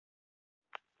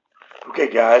Okay,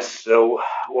 guys, so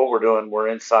what we're doing, we're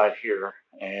inside here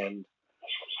and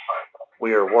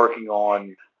we are working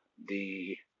on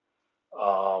the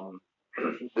um,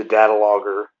 the data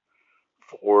logger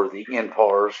for the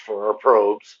NPARs for our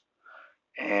probes.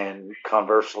 And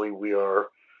conversely, I'm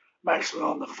actually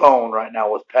on the phone right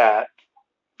now with Pat,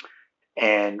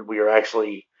 and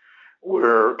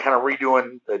we're kind of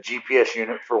redoing the GPS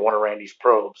unit for one of Randy's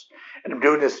probes. And I'm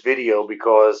doing this video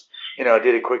because, I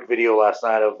did a quick video last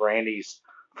night of Randy's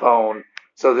phone.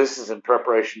 So this is in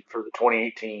preparation for the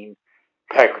 2018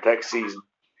 Pacritex season.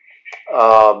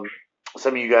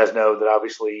 Some of you guys know that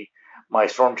obviously my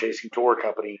storm chasing tour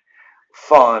company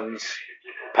funds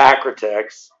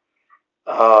Pacritex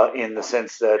in the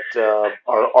sense that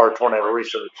our tornado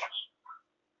research.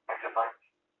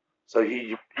 So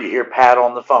you hear Pat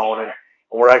on the phone, and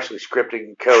we're actually scripting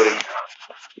and coding.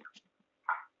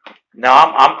 No,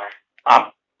 I'm.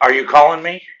 Are you calling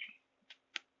me?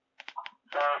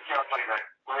 Let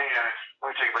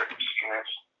me take a break for 15 minutes.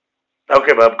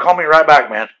 Okay, bub. Call me right back,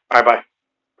 man. All right, bye.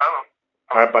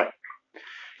 All right, bye.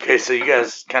 Okay, so you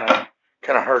guys kind of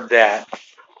heard that.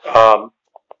 But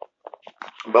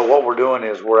what we're doing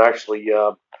is we're actually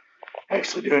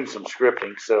doing some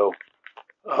scripting. So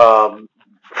on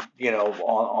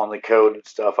the code and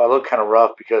stuff. I look kind of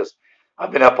rough because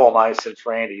I've been up all night since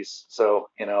Randy's. So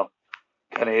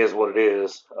kind of is what it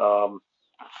is.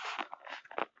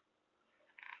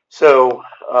 So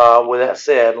with that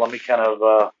said, let me kind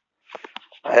of.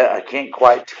 I can't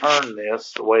quite turn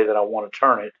this the way that I want to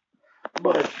turn it,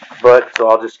 but so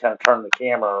I'll just kind of turn the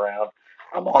camera around.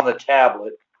 I'm on the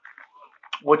tablet.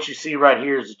 What you see right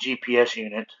here is a GPS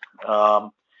unit,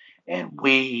 and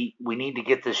we need to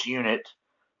get this unit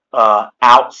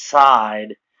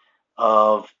outside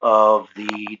of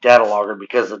the data logger,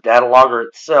 because the data logger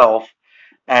itself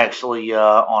actually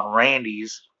on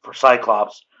Randy's for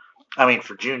Cyclops,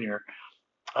 for Junior,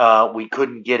 we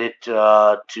couldn't get it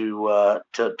to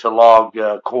log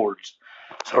chords.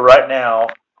 So right now,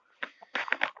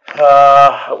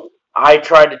 I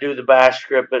tried to do the bash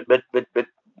script, but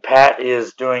Pat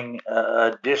is doing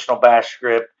additional bash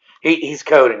script. He's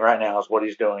coding right now is what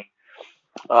he's doing.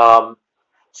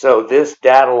 So this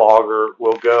data logger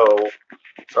will go.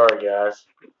 Sorry, guys.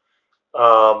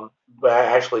 But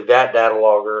actually, that data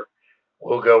logger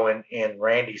will go in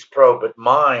Randy's Pro, but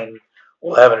mine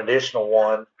will have an additional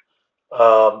one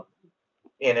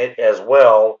in it as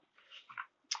well,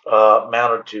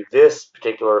 mounted to this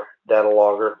particular data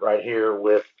logger right here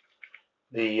with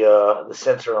the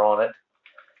sensor on it.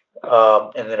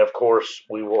 And then, of course,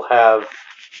 we will have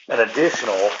an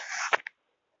additional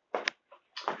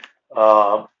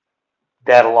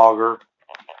data logger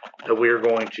that we're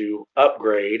going to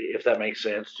upgrade, if that makes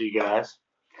sense to you guys.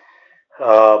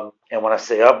 And when I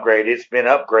say upgrade, it's been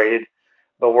upgraded,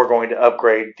 but we're going to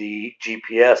upgrade the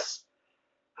GPS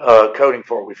coding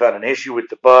for it. We found an issue with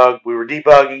the bug. We were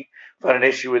debugging, found an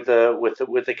issue with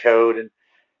the code,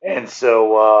 and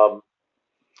so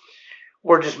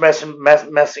we're just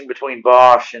messing between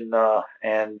Bosch and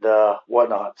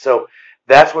whatnot. So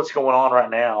that's what's going on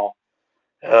right now.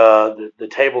 The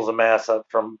table's a mess,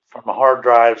 from hard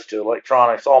drives to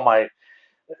electronics,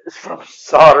 from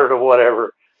solder to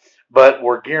whatever. But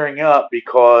we're gearing up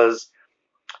because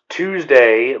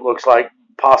Tuesday it looks like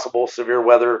possible severe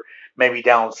weather, maybe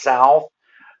down south.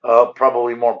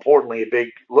 Probably more importantly,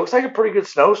 looks like a pretty good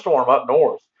snowstorm up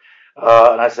north.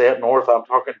 And I say up north, I'm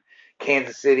talking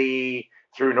Kansas City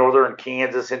through northern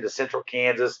Kansas into central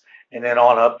Kansas, and then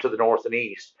on up to the north and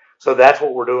east. So that's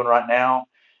what we're doing right now.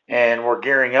 And we're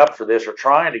gearing up for this, or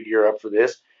trying to gear up for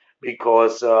this,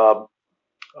 because we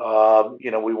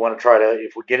want to try to,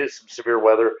 if we get it some severe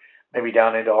weather, maybe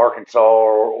down into Arkansas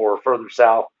or further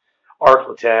south,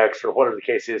 Arclitex or whatever the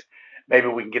case is, maybe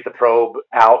we can get the probe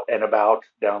out and about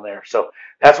down there. So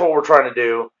that's what we're trying to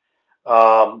do.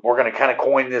 We're going to kind of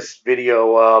coin this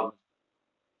video.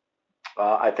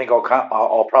 I think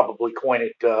I'll probably coin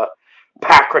it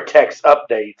Pacritex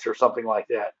updates or something like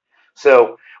that.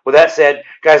 So with that said,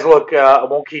 guys, look, I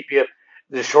won't keep you.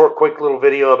 This short, quick little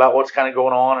video about what's kind of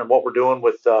going on and what we're doing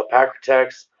with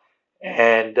Pacritex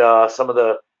and some of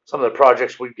the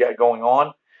projects we've got going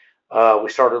on. We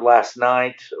started last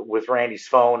night with Randy's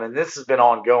phone, and this has been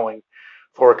ongoing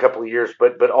for a couple of years,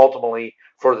 but ultimately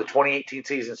for the 2018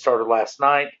 season started last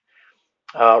night.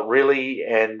 Really,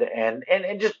 and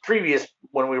just previous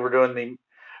when we were doing the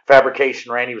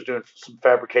fabrication, Randy was doing some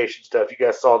fabrication stuff. You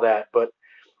guys saw that, but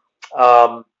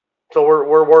so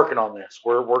we're working on this.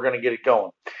 We're going to get it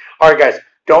going. All right, guys,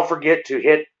 don't forget to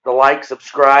hit the like,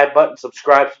 subscribe button.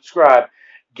 Subscribe.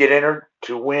 Get entered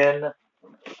to win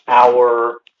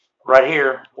our right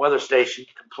here, weather station,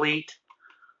 complete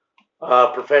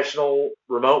professional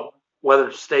remote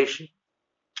weather station.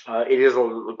 It is a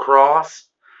lacrosse.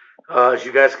 As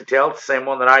you guys can tell, it's the same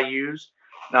one that I use.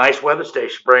 Nice weather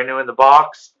station, brand new in the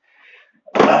box.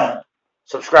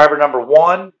 Subscriber number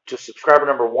 1 to subscriber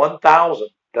number 1,000.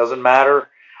 Doesn't matter.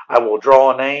 I will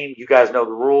draw a name. You guys know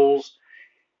the rules.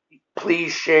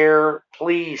 Please share,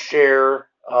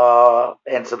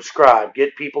 and subscribe.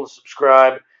 Get people to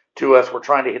subscribe to us. We're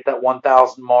trying to hit that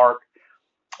 1,000 mark,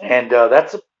 and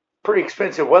that's a pretty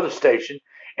expensive weather station,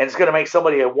 and it's going to make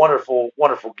somebody a wonderful,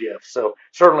 wonderful gift. So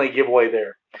certainly a giveaway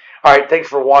there. All right, thanks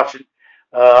for watching.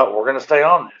 We're going to stay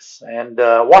on this and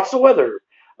watch the weather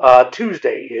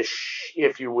Tuesday-ish,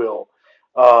 if you will.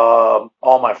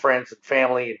 All my friends and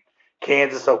family in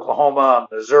Kansas, Oklahoma,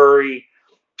 Missouri,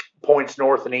 points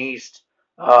north and east.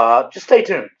 Just stay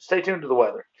tuned. Stay tuned to the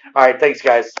weather. All right, thanks,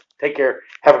 guys. Take care.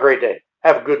 Have a great day.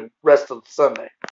 Have a good rest of the Sunday.